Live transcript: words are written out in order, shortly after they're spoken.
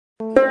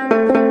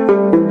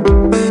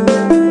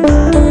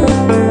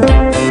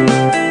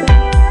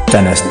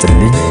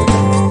ተነስተልኝ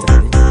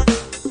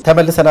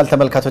ተመልሰናል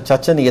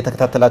ተመልካቾቻችን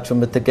እየተከታተላችሁ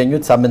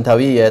የምትገኙት ሳምንታዊ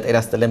የጤና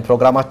ይስጥልኝ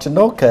ፕሮግራማችን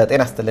ነው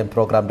ከጤና ይስጥልኝ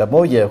ፕሮግራም ደግሞ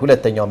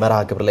የሁለተኛው መርሃ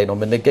ግብር ላይ ነው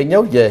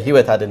የምንገኘው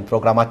የህይወት አድን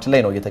ፕሮግራማችን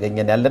ላይ ነው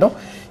እየተገኘን ያለነው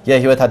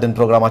የህይወት አድን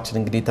ፕሮግራማችን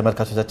እንግዲህ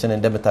ተመልካቾቻችን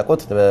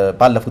እንደምታውቁት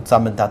ባለፉት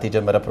ሳምንታት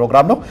የጀመረ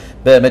ፕሮግራም ነው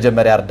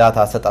በመጀመሪያ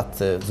እርዳታ ሰጣት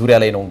ዙሪያ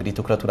ላይ ነው እንግዲህ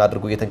ትኩረቱን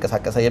አድርጎ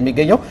እየተንቀሳቀሰ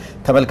የሚገኘው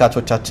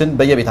ተመልካቾቻችን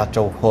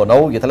በየቤታቸው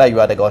ሆነው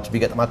የተለያዩ አደጋዎች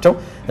ቢገጥማቸው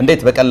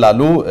እንዴት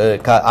በቀላሉ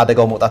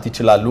ከአደጋው መውጣት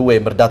ይችላሉ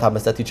ወይም እርዳታ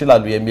መስጠት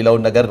ይችላሉ የሚለው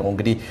ነገር ነው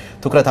እንግዲህ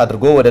ትኩረት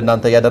አድርጎ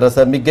ወደናንተ ያደረሰ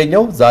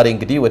የሚገኘው ዛሬ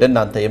እንግዲህ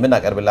ወደናንተ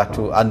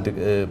የምናቀርብላችሁ አንድ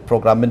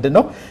ፕሮግራም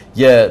ምንድነው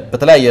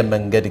በተለያየ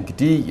መንገድ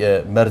እንግዲህ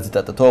መርዝ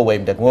ጠጥቶ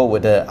ወይም ደግሞ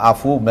ወደ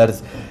አፉ መርዝ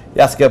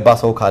ያስገባ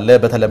ሰው ካለ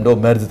በተለምዶ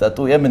መርዝ ጠጡ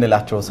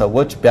የምንላቸው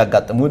ሰዎች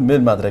ቢያጋጥሙን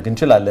ምን ማድረግ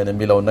እንችላለን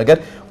የሚለው ነገር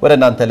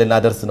ወደናንተ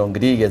ልናደርስ ነው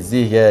እንግዲህ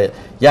የዚህ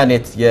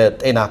የያኔት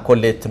የጤና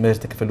ኮሌጅ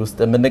ትምህርት ክፍል ውስጥ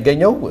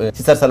የምንገኘው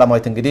ሲስተር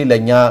ሰላማዊት እንግዲህ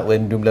ለኛ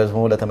ወንዱም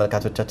ለዝሞ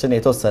ለተመልካቾቻችን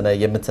የተወሰነ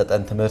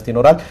የምትሰጠን ትምህርት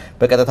ይኖራል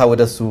በቀጥታ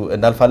ወደሱ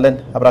እናልፋለን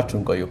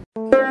አብራችሁን ቆዩ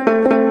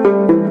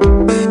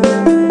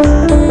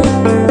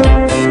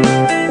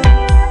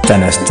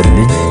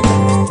ተነስተልኝ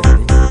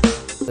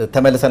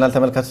ተመልሰናል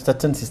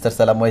ተመልካቾቻችን ሲስተር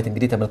ሰላማዊት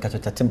እንግዲህ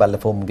ተመልካቾቻችን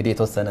ባለፈው እንግዲህ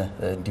የተወሰነ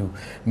እንዲሁ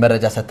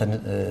መረጃ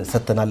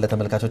ሰተናል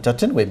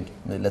ለተመልካቾቻችን ወይም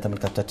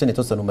ለተመልካቾቻችን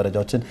የተወሰኑ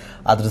መረጃዎችን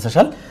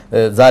አድርሰሻል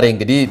ዛሬ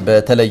እንግዲህ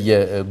በተለየ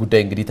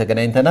ጉዳይ እንግዲህ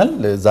ተገናኝተናል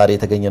ዛሬ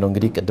የተገኘነው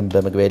እንግዲህ ቅድም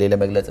በመግቢያ ላይ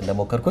ለመግለጽ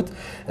እንደሞከርኩት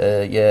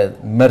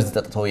የመርዝ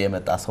ጠጥቶ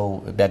የመጣ ሰው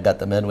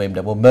ቢያጋጥመን ወይም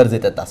ደግሞ መርዝ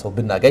የጠጣ ሰው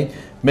ብናገኝ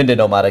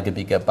ምንድነው ማድረግ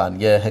ቢገባን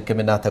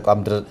የህክምና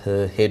ተቋም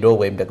ሄዶ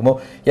ወይም ደግሞ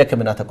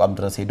የህክምና ተቋም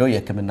ድረስ ሄዶ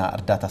የህክምና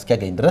እርዳታ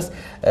እስኪያገኝ ድረስ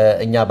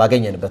እኛ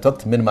ባገኘን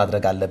በወቅት ምን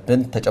ማድረግ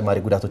አለብን ተጨማሪ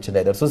ጉዳቶች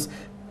እንዳይደርሱስ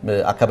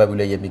አካባቢው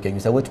ላይ የሚገኙ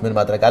ሰዎች ምን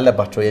ማድረግ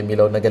አለባቸው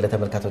የሚለው ነገር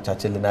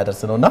ለተመልካቾቻችን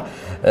ልናደርስ ነውና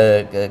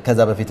ከዛ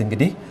በፊት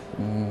እንግዲህ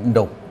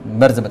እንደው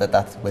መርዝ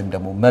መጠጣት ወይም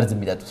ደግሞ መርዝ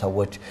የሚጠጡ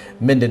ሰዎች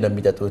ምንድነው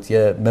የሚጠጡት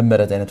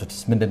የመመረዝ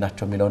አይነቶችስ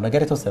ምንድናቸው የሚለው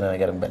ነገር የተወሰነ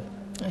ነገር እንበል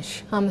እሺ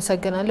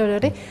አመሰግናለሁ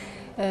ለሬ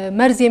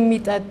መርዝ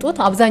የሚጠጡት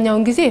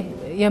አብዛኛውን ጊዜ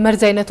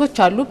የመርዝ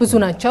አይነቶች አሉ ብዙ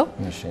ናቸው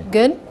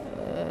ግን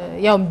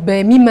ያው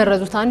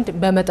በሚመረዙት አንድ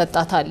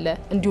በመጠጣት አለ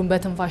እንዲሁም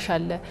በትንፋሽ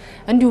አለ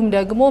እንዲሁም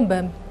ደግሞ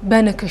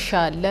በንክሻ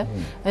አለ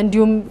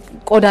እንዲሁም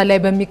ቆዳ ላይ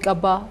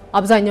በሚቀባ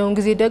አብዛኛውን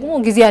ጊዜ ደግሞ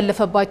ጊዜ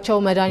ያለፈባቸው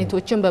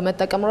መድኃኒቶችን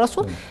በመጠቀም ራሱ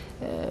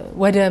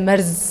ወደ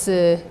መርዝ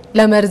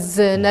ለመርዝ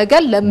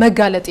ነገር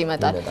ለመጋለጥ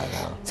ይመጣል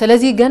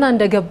ስለዚህ ገና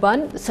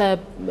እንደገባን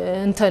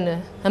እንተን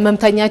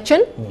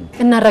ህመምተኛችን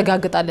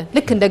እናረጋግጣለን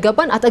ልክ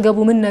እንደገባን አጠገቡ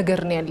ምን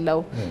ነገር ነው ያለው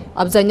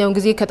አብዛኛውን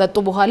ጊዜ ከጠጡ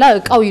በኋላ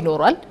እቃው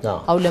ይኖራል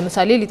አው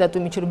ለምሳሌ ሊጠጡ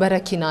የሚችሉ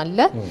በረኪና አለ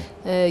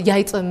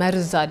ያይጥ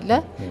መርዝ አለ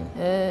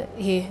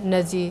ይሄ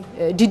እነዚህ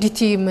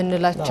ዲዲቲ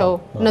ምንላቸው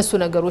እነሱ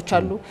ነገሮች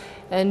አሉ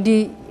እንዲ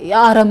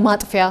ያረም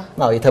ማጥፊያ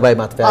የተባይ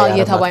ማጥፊያ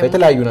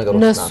የተለያዩ ነገሮች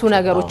እነሱ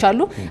ነገሮች አሉ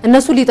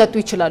እነሱ ሊጠጡ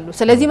ይችላሉ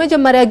ስለዚህ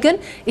መጀመሪያ ግን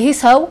ይሄ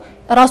ሰው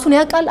ራሱን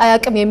ያቃል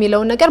አያቅም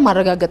የሚለው ነገር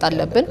ማረጋገጥ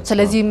አለብን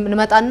ስለዚህ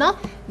እንመጣና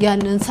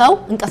ያንን ሰው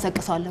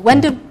እንቀሰቅሳለን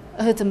ወንድም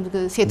እህትም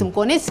ሴትም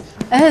ኮኔስ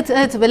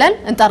እህት ብለን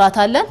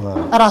እንጠራታለን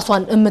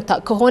ራሷን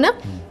ከሆነ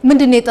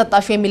ምንድነው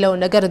የጠጣሽው የሚለው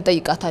ነገር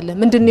እንጠይቃታለን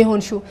ምንድነው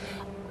ይሆንሽው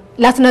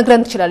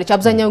ላትነግረን ትችላለች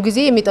አብዛኛው ጊዜ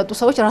የሚጠጡ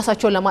ሰዎች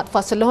ራሳቸውን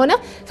ለማጥፋት ስለሆነ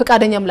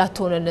ፍቃደኛም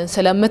ላትሆነልን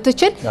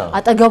ስለምትችል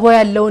አጠገቧ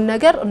ያለውን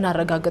ነገር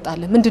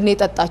እናረጋግጣለን ምንድነው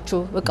የጠጣችው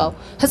በቃው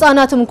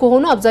ህፃናትም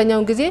ከሆኑ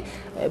አብዛኛው ጊዜ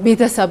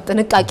ቤተሰብ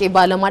ጥንቃቄ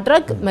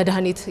ባለማድረግ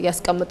መድኃኒት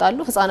ያስቀምጣሉ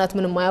ህፃናት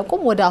ምንም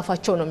አያውቁም ወደ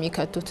አፋቸው ነው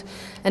የሚከቱት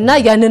እና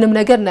ያንንም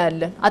ነገር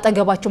እናያለን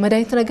አጠገባቸው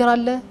መድኃኒት ነገር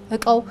አለ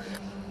እቃው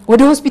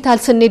ወደ ሆስፒታል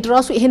ስንሄድ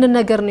ራሱ ይሄንን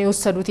ነገር ነው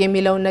የወሰዱት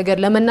የሚለው ነገር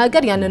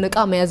ለመናገር ያንን እቃ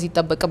መያዝ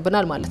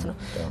ይተበቀብናል ማለት ነው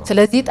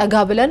ስለዚህ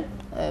ጠጋ ብለን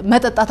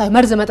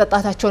መርዝ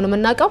መጠጣታቸውን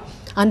እናቀው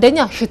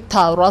አንደኛ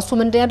ሽታ ራሱ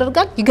ምን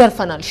ያደርጋል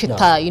ይገርፈናል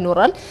ሽታ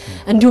ይኖራል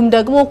እንዲሁም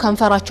ደግሞ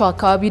ከንፈራቸው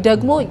አካባቢ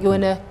ደግሞ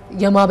የሆነ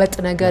የማበጥ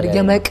ነገር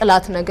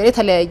የመቅላት ነገር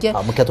የተለያየ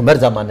ምክንያቱም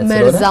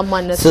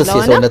መርዛማነት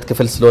ስለሆነ የሰውነት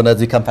ክፍል ስለሆነ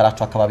እዚህ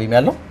ከንፈራቸው አካባቢ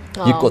ያለው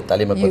ይቆጣል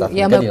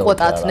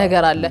የመቆጣት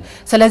ነገር አለ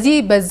ስለዚህ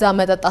በዛ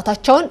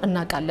መጠጣታቸውን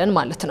እናቃለን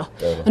ማለት ነው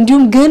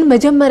እንዲሁም ግን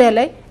መጀመሪያ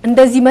ላይ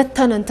እንደዚህ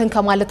መተን እንትን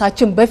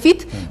ከማለታችን በፊት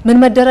ምን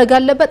መደረግ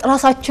አለበት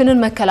ራሳችንን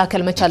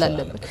መከላከል መቻል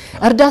አለብን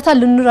እርዳታ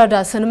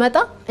ልንረዳ ስንመጣ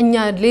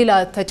እኛ ሌላ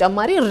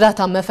ተጨማሪ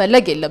እርዳታ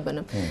መፈለግ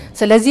የለብንም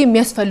ስለዚህ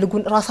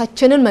የሚያስፈልጉን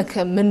ራሳችንን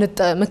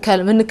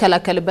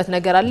ምንከላከልበት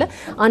ነገር አለ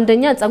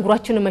አንደኛ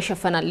ጸጉራችንን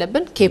መሸፈን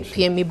አለብን ኬፕ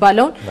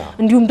የሚባለው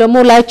እንዲሁም ደግሞ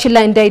ላይችን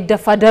ላይ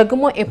እንዳይደፋ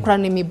ደግሞ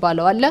ኤፕራን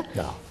የሚባለው አለ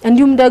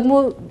እንዲሁም ደግሞ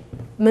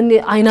ምን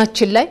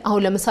አይናችን ላይ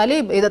አሁን ለምሳሌ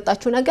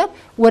የጠጣችው ነገር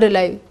ወደ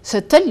ላይ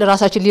ስትል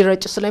ራሳችን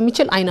ሊረጭ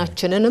ስለሚችል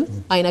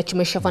አይናችን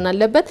መሸፈን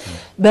አለበት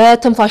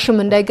በትንፋሽም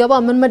እንዳይገባ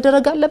ምን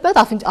መደረግ አለበት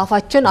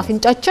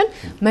አፍንጫችን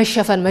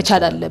መሸፈን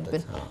መቻል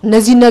አለብን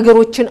እነዚህ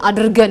ነገሮችን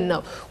አድርገን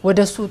ነው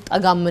ወደሱ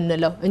ጠጋ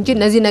ምንለው እንጂ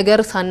እነዚህ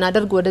ነገር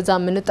ሳናደርግ ወደዛ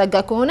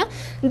ምንጠጋ ከሆነ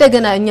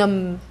እንደገና እኛም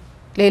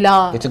ሌላ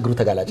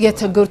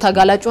የችግሩ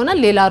ተጋላጭ ሆነ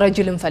ሌላ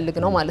ረጅል እንፈልግ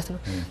ነው ማለት ነው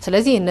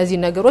ስለዚህ እነዚህ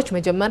ነገሮች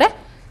መጀመሪያ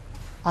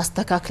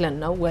አስተካክለን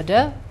ነው ወደ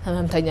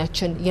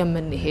ህመምተኛችን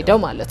የምንሄደው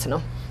ማለት ነው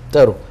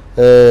ጥሩ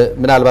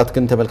ምናልባት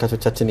ግን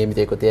ተመልካቾቻችን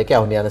የሚጠይቁት ጥያቄ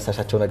አሁን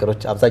ያነሳሻቸው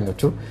ነገሮች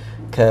አብዛኞቹ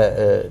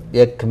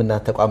ከየህክምና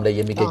ተቋም ላይ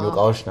የሚገኙ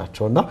እቃዎች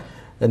ናቸውና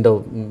እንደው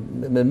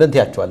ምን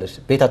ትያቸዋለሽ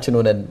ቤታችን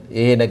ሆነን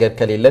ይሄ ነገር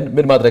ከሌለን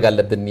ምን ማድረግ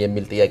አለብን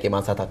የሚል ጥያቄ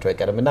ማንሳታቸው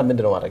አይቀርምና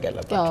ምንድነው ማድረግ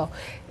ያለባቸው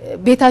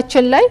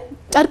ቤታችን ላይ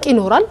ጨርቅ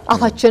ይኖራል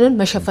አፋችንን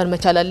መሸፈን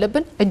መቻል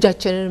አለብን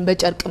እጃችንን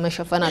በጨርቅ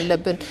መሸፈን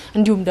አለብን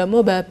እንዲሁም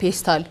ደግሞ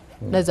በፔስታል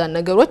ለዛን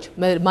ነገሮች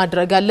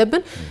ማድረግ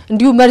አለብን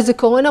እንዲሁም መርዝ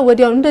ከሆነ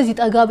ወዲያው እንደዚህ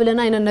ጠጋ ብለን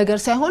አይነት ነገር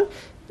ሳይሆን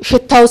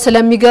ሽታው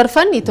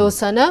ስለሚገርፈን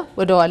የተወሰነ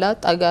ወደኋላ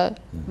ጠጋ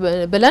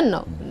ብለን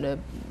ነው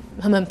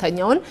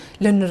ህመምተኛውን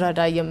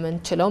ልንረዳ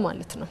የምንችለው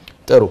ማለት ነው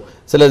ጥሩ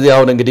ስለዚህ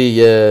አሁን እንግዲህ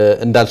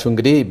እንዳልሽው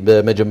እንግዲህ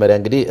በመጀመሪያ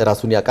እንግዲህ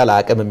ራሱን ያቃል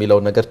አቀም የሚለው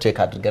ነገር ቼክ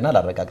አድርገናል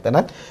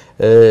አረጋግጠናል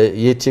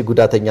ይህቺ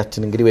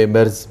ጉዳተኛችን እንግዲህ ወይ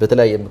መርዝ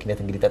በተለያየ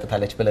ምክንያት እንግዲህ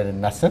ተጠታለች ብለን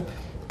እናስብ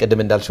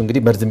ቀደም እንዳልሽው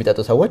እንግዲህ መርዝ የሚጠጡ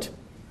ሰዎች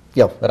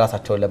ያው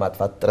ራሳቸውን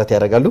ለማጥፋት ጥረት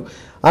ያደርጋሉ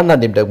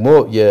አንዳንዴም ደግሞ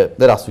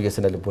የራሱ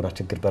የስነ ልቦና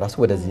ችግር በራሱ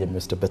ወደዚህ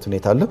የሚወስድበት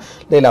ሁኔታ አለ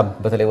ሌላም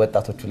በተለይ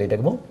ወጣቶቹ ላይ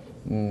ደግሞ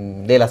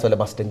ሌላ ሰው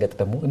ለማስደንገጥ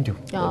ደግሞ እንዲሁ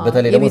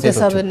በተለይ ደግሞ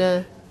ሴቶች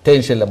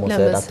ቴንሽን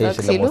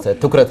ለመውሰድ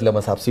ትኩረት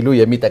ለመሳብ ሲሉ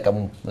የሚጠቀሙ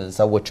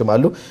ሰዎችም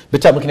አሉ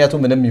ብቻ ምክንያቱ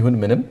ምንም ይሁን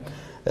ምንም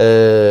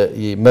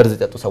መርዝ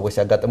የጠጡ ሰዎች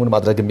ሲያጋጥሙን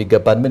ማድረግ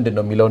የሚገባን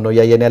ምንድነው የሚለው ነው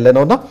ያየን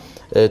ያለነውና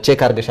ቼክ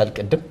አድርገሻል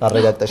ቀድም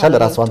አረጋግጠሻል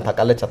ራስዋን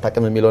ታቃለች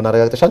አታቀም የሚለውን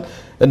አረጋግጠሻል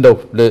እንደው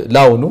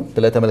ላውኑ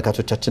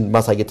ለተመልካቾቻችን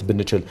ማሳየት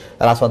ብንችል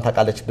ራስዋን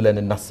ታቃለች ብለን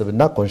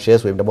እናስብና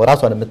ኮንሺየስ ወይም ደግሞ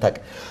ራስዋን የምታቅ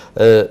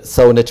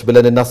ሰው ነች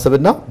ብለን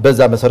እናስብና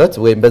በዛ መሰረት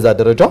ወይም በዛ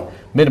ደረጃ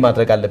ምን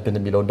ማድረግ አለብን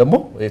የሚለውን ደግሞ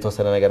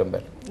የተወሰነ ነገር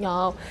እንበል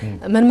ያው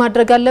ምን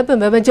ማድረግ አለብን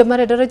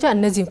በመጀመሪያ ደረጃ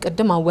እነዚህን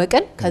ቀድም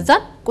አወቀን ከዛ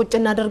ቁጭ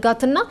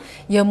እናደርጋትና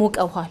የሞቀ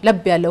ውሃ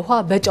ለብ ያለ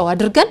ውሃ በጨው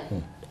አድርገን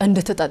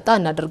እንድትጠጣ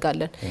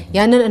እናደርጋለን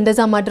ያንን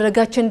እንደዛ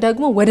ማድረጋችን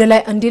ደግሞ ወደ ላይ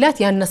እንዲላት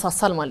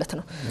ያነሳሳል ማለት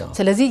ነው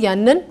ስለዚህ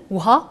ያንን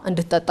ውሃ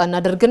እንድትጠጣ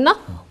እናደርግና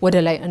ወደ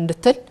ላይ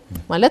እንድትል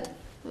ማለት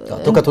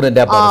ትውከቱን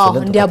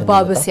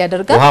እንዲያባብስ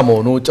ያደርጋል ውሃ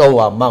መሆኑ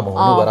ጨዋማ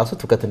መሆኑ በራሱ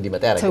ትውከት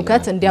እንዲመጣ ያደርጋል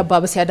ትውከት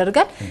እንዲያባብስ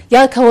ያደርጋል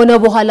ያ ከሆነ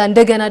በኋላ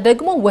እንደገና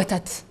ደግሞ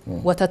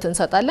ወተት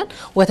እንሰጣለን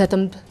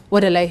ወተትም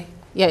ወደ ላይ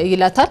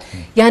ይላታል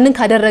ያንን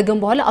ካደረግን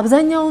በኋላ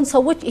አብዛኛውን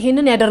ሰዎች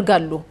ይሄንን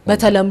ያደርጋሉ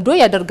በተለምዶ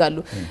ያደርጋሉ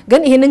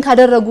ግን ይሄንን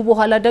ካደረጉ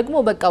በኋላ ደግሞ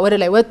በቃ ወደ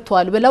ላይ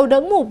ወጥቷል ብለው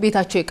ደግሞ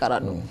ቤታቸው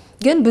ይቀራሉ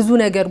ግን ብዙ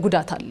ነገር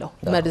ጉዳት አለው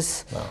መርዝ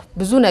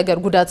ብዙ ነገር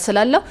ጉዳት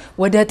ስላለው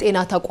ወደ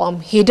ጤና ተቋም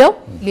ሄደው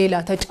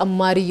ሌላ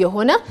ተጨማሪ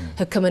የሆነ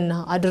ህክምና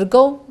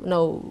አድርገው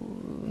ነው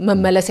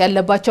መመለስ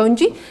ያለባቸው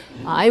እንጂ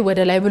አይ ወደ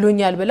ላይ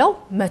ብሎኛል ብለው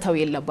መተው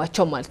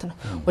የለባቸው ማለት ነው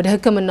ወደ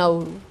ህክምናው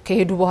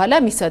ከሄዱ በኋላ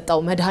የሚሰጣው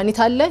መድኃኒት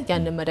አለ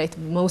ያንን መድኃኒት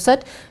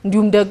መውሰድ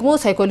እንዲሁም ደግሞ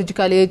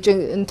ሳይኮሎጂካሊ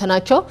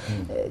እንትናቸው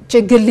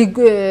ችግር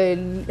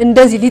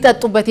እንደዚህ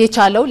ሊጠጡበት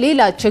የቻለው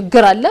ሌላ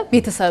ችግር አለ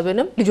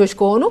ቤተሰብንም ልጆች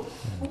ከሆኑ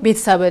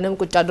ቤተሰብንም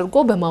ቁጭ አድርጎ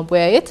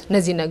በማቦያየት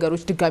እነዚህ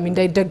ነገሮች ድጋሚ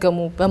እንዳይደገሙ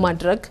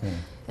በማድረግ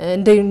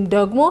እንደም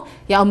ደግሞ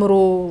ያምሮ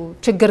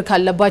ችግር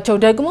ካለባቸው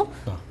ደግሞ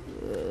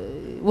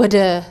ወደ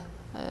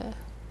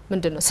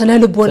ምንድነው ስነ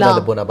ልቦና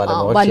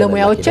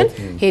ባለሙያዎችን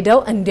ሄደው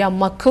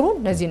እንዲያማክሩ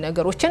እነዚህ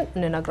ነገሮችን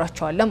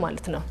እንነግራቸዋለን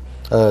ማለት ነው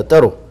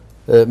ጥሩ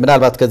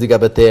ምናልባት ከዚህ ጋር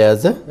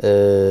በተያያዘ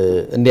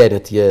እንዲህ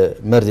አይነት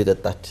የመርዝ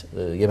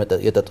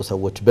የጠጡ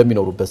ሰዎች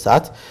በሚኖሩበት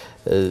ሰዓት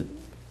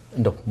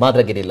እንደው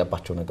ማድረግ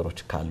የሌለባቸው ነገሮች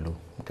ካሉ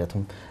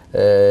ምክንያቱም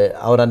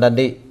አሁን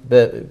አንዳንዴ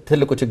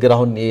በትልቁ ችግር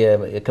አሁን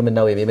የህክምና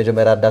ወይ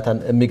የመጀመሪያ እርዳታን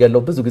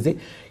የሚገለው ብዙ ጊዜ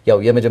ያው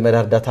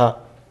የመጀመሪያ እርዳታ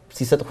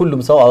ሲሰጥ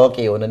ሁሉም ሰው አዋቂ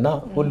የሆነና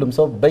ሁሉም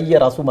ሰው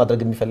በየራሱ ማድረግ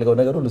የሚፈልገው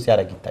ነገር ሁሉ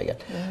ሲያደርግ ይታያል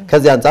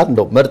ከዚህ አንፃር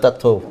እንደው መርዝ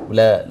ጠጥቶ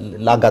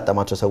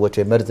ላጋጠማቸው ሰዎች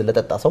ወይ መርዝ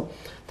ለጠጣ ሰው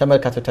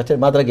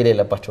ተመልካቾቻችን ማድረግ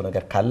የሌለባቸው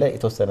ነገር ካለ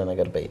የተወሰነ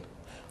ነገር በይን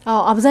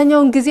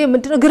አብዛኛውን ጊዜ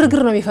ምንድነው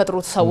ግርግር ነው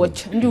የሚፈጥሩት ሰዎች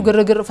እንዲሁ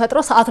ግርግር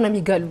ፈጥረው ሰዓት ነው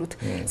የሚገሉት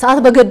ሰዓት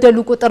በገደሉ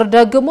ቁጥር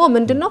ደግሞ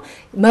ምንድነው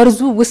መርዙ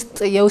ውስጥ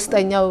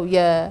የውስጠኛው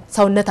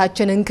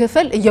የሰውነታችንን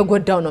ክፍል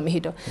እየጎዳው ነው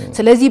የሚሄደው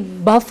ስለዚህ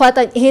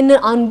ባፋጣኝ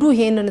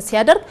ይሄንን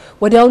ሲያደርግ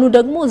ወዲያውኑ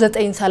ደግሞ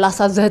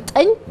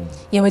 939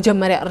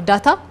 የመጀመሪያ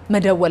እርዳታ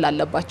መደወል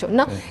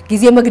አለባቸውና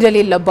ጊዜ መግደል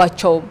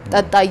የለባቸው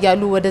ጠጣ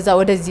ይያሉ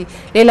ወደዚህ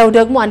ሌላው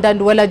ደግሞ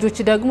አንዳንድ ወላጆች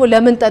ደግሞ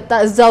ለምን ጠጣ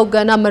እዛው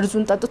ገና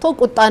መርዙን ጠጥቶ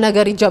ቁጣ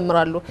ነገር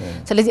ይጀምራሉ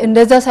ስለዚህ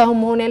እንደዛ ሳይሆን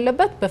መሆን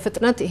ያለበት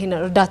በፍጥነት ይሄን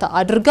እርዳታ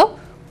አድርገው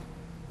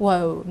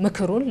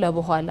ምክሩን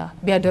ለበኋላ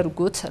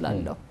ቢያደርጉት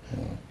ስላለው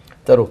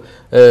ጥሩ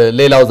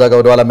ሌላው ዛጋ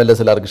ወደኋላ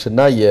መለስ ላርግሽና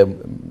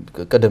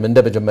የቀደም እንደ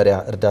መጀመሪያ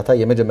እርዳታ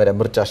የመጀመሪያ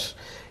ምርጫሽ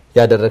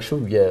ያደረግሽው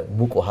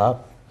የሙቅ ውሃ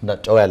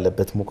ጨው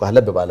ያለበት ሙቅ ውሃ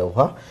ለብ ባለ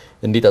ውሃ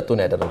እንዲጠጡ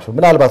ነው ያደረግሽው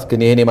ምናልባት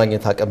ግን ይሄን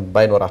የማግኘት አቅም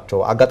ባይኖራቸው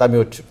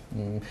አጋጣሚዎች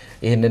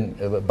ይሄንን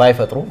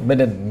ባይፈጥሩ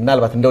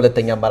ምናልባት እንደ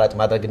ሁለተኛ አማራጭ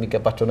ማድረግ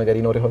የሚገባቸው ነገር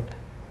ይኖር ይሆን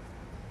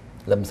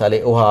ለምሳሌ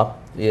ውሃ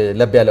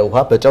ለብ ያለ ውሃ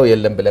በጨው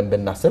የለም ብለን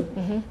ብናስብ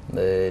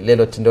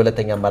ሌሎች እንደ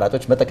ሁለተኛ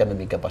አማራጮች መጠቀም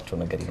የሚገባቸው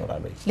ነገር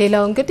ይኖራል ወይ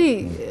ሌላው እንግዲህ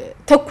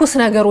ትኩስ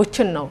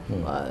ነገሮችን ነው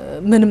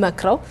ምን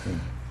መክረው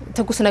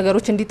ትኩስ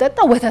ነገሮች እንዲጠጣ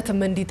ወተትም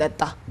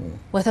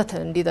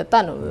እንዲጠጣ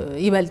ነው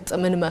ይበልጥ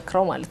ምን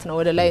መክረው ማለት ነው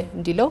ወደ ላይ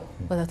እንዲለው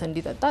ወተት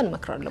እንዲጠጣ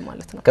እንመክራለን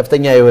ማለት ነው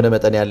ከፍተኛ የሆነ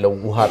መጠን ያለው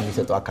ውሃ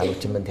የሚሰጡ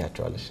አካሎች ምን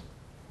ትያቸዋለሽ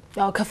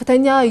ያው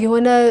ከፍተኛ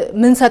የሆነ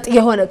ምንሰጥ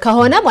የሆነ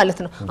ከሆነ ማለት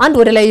ነው አንድ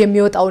ወደ ላይ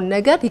የሚወጣውን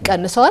ነገር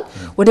ይቀንሰዋል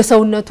ወደ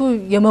ሰውነቱ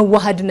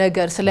የመዋሃድ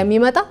ነገር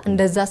ስለሚመጣ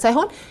እንደዛ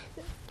ሳይሆን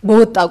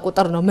በወጣ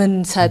ቁጥር ነው ምን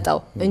ሰጣው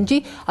እንጂ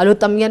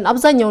አልወጣም ያን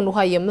አብዛኛውን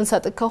ውሃ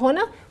የምንሰጥ ከሆነ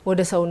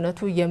ወደ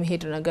ሰውነቱ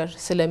የመሄድ ነገር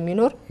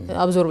ስለሚኖር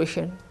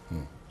አብዞርቤሽን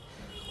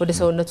ወደ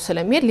ሰውነቱ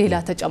ስለሚሄድ ሌላ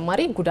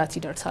ተጨማሪ ጉዳት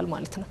ይደርሳል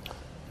ማለት ነው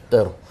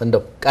ጥሩ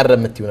እንደው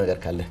ቀረምትዩ ነገር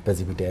ካለ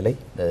በዚህ ጉዳይ ላይ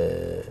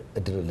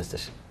እድሉ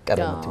ልስጥሽ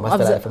ቀረምት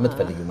ማስተላለፍ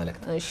የምትፈልጊው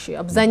መልእክት እሺ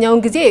አብዛኛውን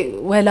ጊዜ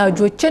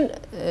ወላጆችን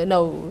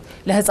ነው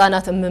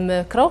ለህፃናት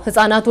የምመክረው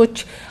ህፃናቶች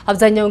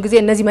አብዛኛውን ጊዜ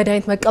እነዚህ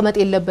መድኃኒት መቀመጥ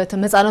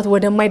የለበትም ህፃናት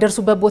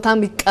ወደማይደርሱበት ቦታ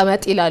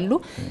ይቀመጥ ይላሉ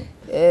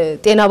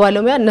ጤና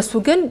ባለሙያ እነሱ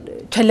ግን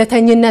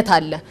ቸለተኝነት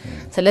አለ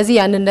ስለዚህ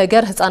ያንን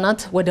ነገር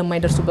ህፃናት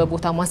ወደማይደርሱበት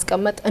ቦታ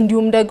ማስቀመጥ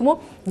እንዲሁም ደግሞ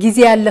ጊዜ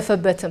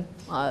ያለፈበትም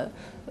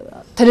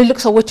ትልልቅ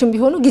ሰዎችም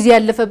ቢሆኑ ጊዜ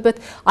ያለፈበት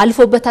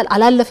አልፎበታል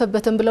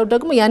አላለፈበትም ብለው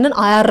ደግሞ ያንን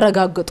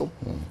አያረጋግጡም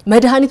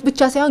መድኃኒት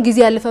ብቻ ሳይሆን ጊዜ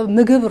ያለፈ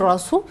ምግብ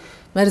ራሱ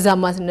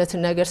መርዛማነት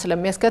ነገር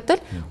ስለሚያስከትል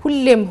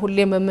ሁሌም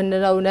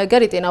የምንለው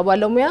ነገር የጤና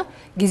ባለሙያ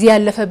ጊዜ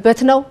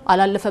ያለፈበት ነው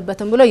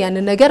አላለፈበትም ብለው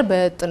ያንን ነገር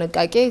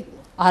በጥንቃቄ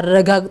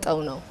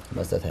አረጋግጠው ነው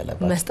መስጠት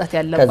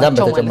ያለባቸው ከዛም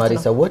በተጨማሪ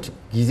ሰዎች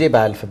ጊዜ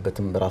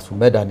ባያልፈበትም ራሱ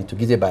መድኃኒቱ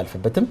ጊዜ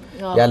ባያልፈበትም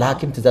ያለ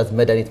ሐኪም ትዕዛዝ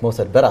መድኃኒት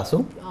መውሰድ በራሱ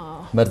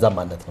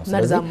መርዛማነት ነው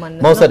ስለዚህ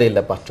መውሰድ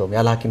የለባቸውም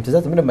ያለ ሐኪም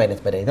ትዕዛዝ ምንም አይነት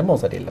መድኃኒት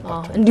መውሰድ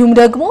የለባቸውም እንዲሁም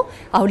ደግሞ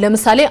አሁን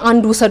ለምሳሌ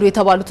አንድ ወሰዱ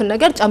የተባሉትን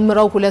ነገር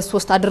ጨምረው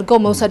 2-3 አድርገው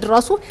መውሰድ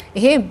ራሱ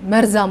ይሄ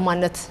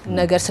መርዛማነት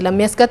ነገር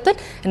ስለሚያስከትል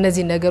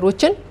እነዚህ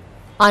ነገሮችን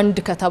አንድ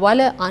ከተባለ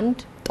አንድ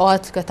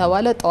ጧት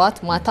ከተባለ ጧት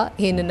ማታ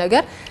ይሄን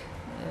ነገር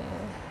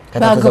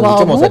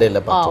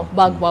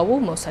ባግባቡ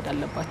መውሰድ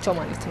አለባቸው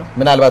ማለት ነው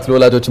ምናልባት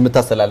ለወላጆች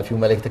የምታስተላልፊው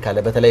መልእክት ካለ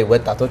በተለይ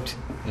ወጣቶች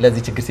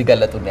ለዚህ ችግር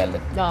ሲጋለጡ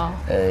ያለን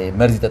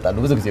መርዝ ይጠጣሉ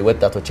ብዙ ጊዜ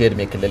ወጣቶች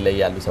የእድሜ ክልል ላይ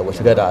ያሉ ሰዎች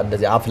ገና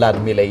እንደዚህ አፍላ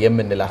እድሜ ላይ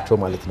የምንላቸው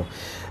ማለት ነው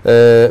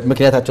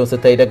ምክንያታቸውን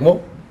ስታይ ደግሞ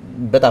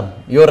በጣም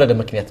የወረደ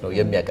ምክንያት ነው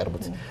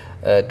የሚያቀርቡት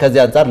ከዚህ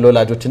አንፃር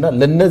ለወላጆችና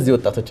ለነዚህ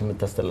ወጣቶች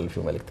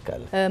የምታስተላልፊው መልእክት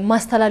ካለ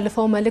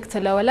ማስተላልፈው መልእክት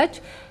ለወላጅ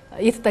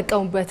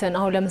የተጠቀሙበትን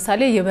አሁን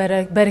ለምሳሌ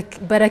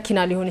በረኪና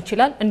ሊሆን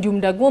ይችላል እንዲሁም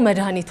ደግሞ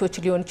መድኃኒቶች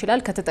ሊሆን ይችላል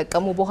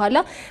ከተጠቀሙ በኋላ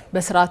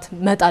በስርዓት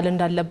መጣል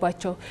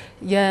እንዳለባቸው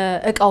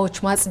የእቃዎች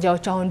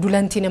ማጽጃዎች አሁን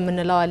ዱለንቲን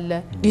የምንለው አለ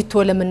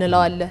ዲቶል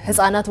የምንለው አለ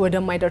ህፃናት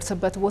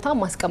ወደማይደርስበት ቦታ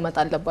ማስቀመጥ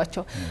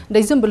አለባቸው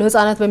እንደዚህ ዝም ብሎ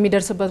ህፃናት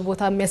በሚደርስበት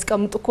ቦታ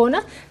የሚያስቀምጡ ከሆነ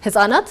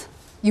ህፃናት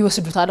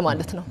ይወስዱታል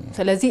ማለት ነው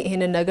ስለዚህ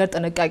ይሄንን ነገር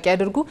ጥንቃቄ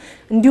ያድርጉ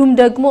እንዲሁም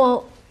ደግሞ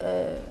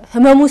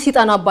ህመሙ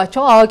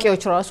ሲጣናባቸው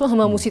አዋቂዎች ራሱ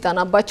ህመሙ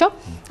ሲጣናባቸው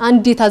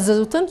አንድ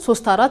የታዘዙትን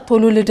 3-4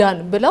 ቶሎ ልዳን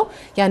ብለው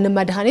ያን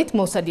መድኃኒት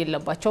መውሰድ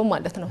የለባቸው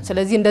ማለት ነው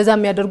ስለዚህ እንደዛ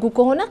የሚያደርጉ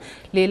ከሆነ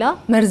ሌላ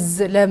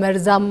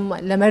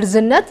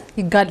ለመርዝነት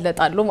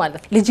ይጋለጣሉ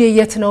ማለት ነው ልጄ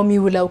የት ነው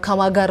የሚውለው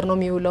ከማጋር ነው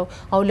የሚውለው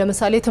አሁን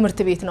ለምሳሌ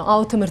ትምህርት ቤት ነው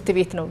አው ትምህርት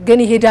ቤት ነው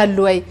ግን ይሄዳሉ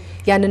ወይ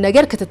ያን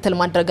ነገር ክትትል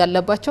ማድረግ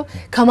አለባቸው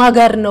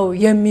ከማጋር ነው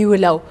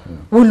የሚውለው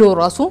ውሎ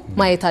ራሱ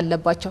ማየት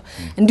አለባቸው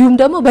እንዲሁም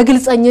ደግሞ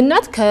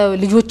በግልጸኝነት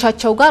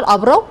ከልጆቻቸው ጋር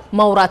አብረው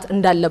ማውራት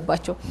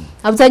እንዳለባቸው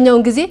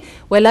አብዛኛውን ጊዜ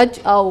ወላጅ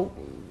አው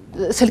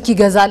ስልክ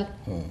ይገዛል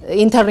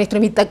ኢንተርኔት ነው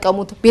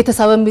የሚጠቀሙት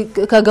ቤተሰብም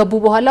ከገቡ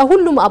በኋላ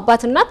ሁሉም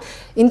አባትና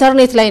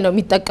ኢንተርኔት ላይ ነው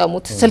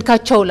የሚጠቀሙት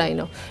ስልካቸው ላይ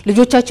ነው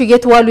ልጆቻቸው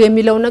የትዋሉ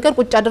የሚለው ነገር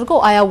ቁጭ አድርገው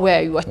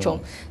አያወያዩዋቸው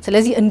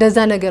ስለዚህ እንደዛ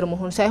ነገር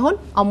መሆን ሳይሆን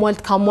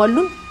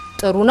ካሟሉን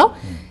ጥሩ ነው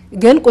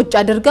ግን ቁጭ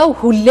አድርገው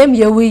ሁሌም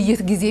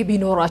የውይይት ጊዜ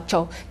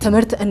ቢኖራቸው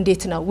ትምህርት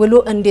እንዴት ነው ውሎ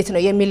እንዴት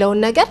ነው የሚለው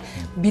ነገር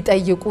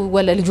ቢጠይቁ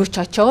ወለ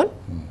ልጆቻቸውን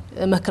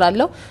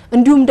መክራለሁ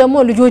እንዲሁም ደግሞ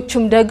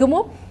ልጆችም ደግሞ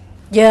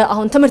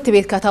የአሁን ትምህርት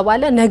ቤት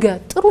ከተባለ ነገ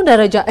ጥሩ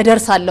ደረጃ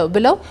እደርሳለሁ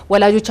ብለው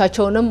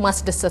ወላጆቻቸውንም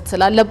ማስደሰት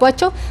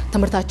ስላለባቸው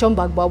ትምህርታቸውን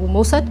በአግባቡ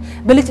መውሰድ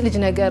ብልጭልጭ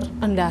ነገር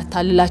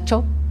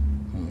እንዳያታልላቸው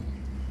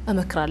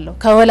እመክራለሁ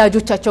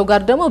ከወላጆቻቸው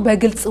ጋር ደግሞ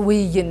በግልጽ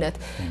ውይይነት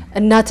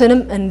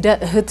እናትንም እንደ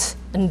እህት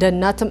እንደ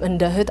እናትም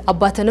እንደ እህት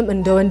አባትንም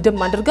እንደ ወንድም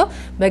አድርገው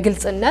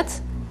በግልጽነት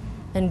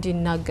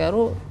እንዲናገሩ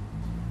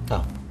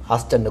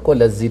አስጨንቆ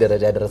ለዚህ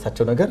ደረጃ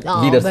ያደረሳቸው ነገር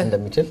ሊደርስ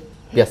እንደሚችል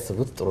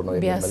ቢያስቡት ጥሩ ነው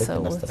የሚመለከት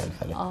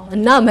እናስተላልፋለን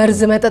እና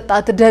መርዝ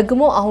መጠጣት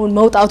ደግሞ አሁን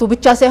መውጣቱ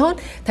ብቻ ሳይሆን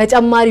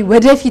ተጨማሪ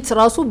ወደፊት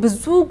ራሱ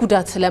ብዙ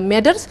ጉዳት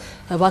ስለሚያደርስ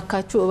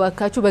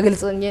እባካችሁ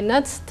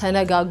በግልጽነት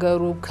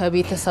ተነጋገሩ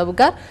ከቤተሰብ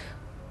ጋር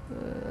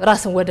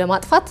ራስን ወደ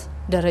ማጥፋት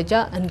ደረጃ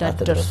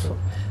እንዳትደርሱ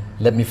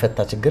ለሚፈታ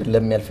ችግር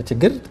ለሚያልፍ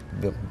ችግር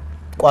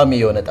ቋሚ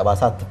የሆነ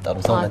ጠባሳ አትፍጠሩ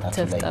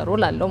ሰውነታችሁ ላይ ተፍጠሩ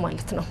ላለው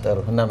ማለት ነው ጥሩ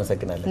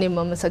እናመሰግናለን እኔም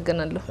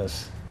አመሰግናለሁ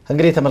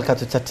እንግዲህ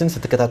ተመልካቾቻችን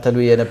ስትከታተሉ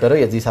የነበረው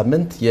የዚህ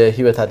ሳምንት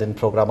የህይወት አድን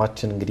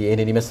ፕሮግራማችን እንግዲህ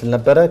እኔን ይመስል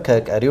ነበር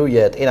ከቀሪው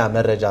የጤና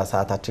መረጃ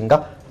ሰዓታችን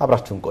ጋር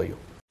አብራችሁን ቆዩ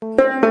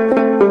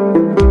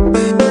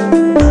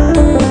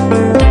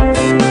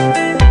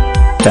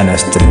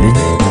ተነስተልኝ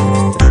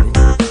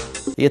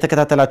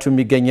የተከታተላችሁ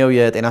የሚገኘው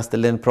የጤና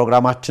ስትልን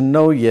ፕሮግራማችን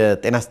ነው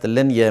የጤና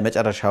ስትልን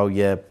የመጨረሻው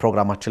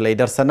የፕሮግራማችን ላይ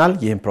ደርሰናል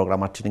ይህም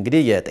ፕሮግራማችን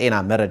እንግዲህ የጤና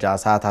መረጃ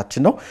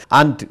ሰዓታችን ነው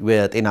አንድ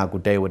የጤና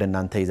ጉዳይ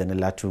ወደናንተ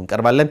ይዘንላችሁ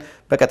እንቀርባለን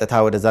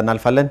በቀጥታ ወደዛ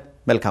እናልፋለን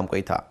መልካም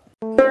ቆይታ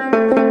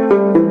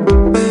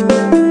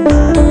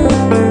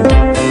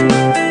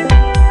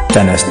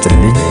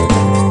ተነስተልኝ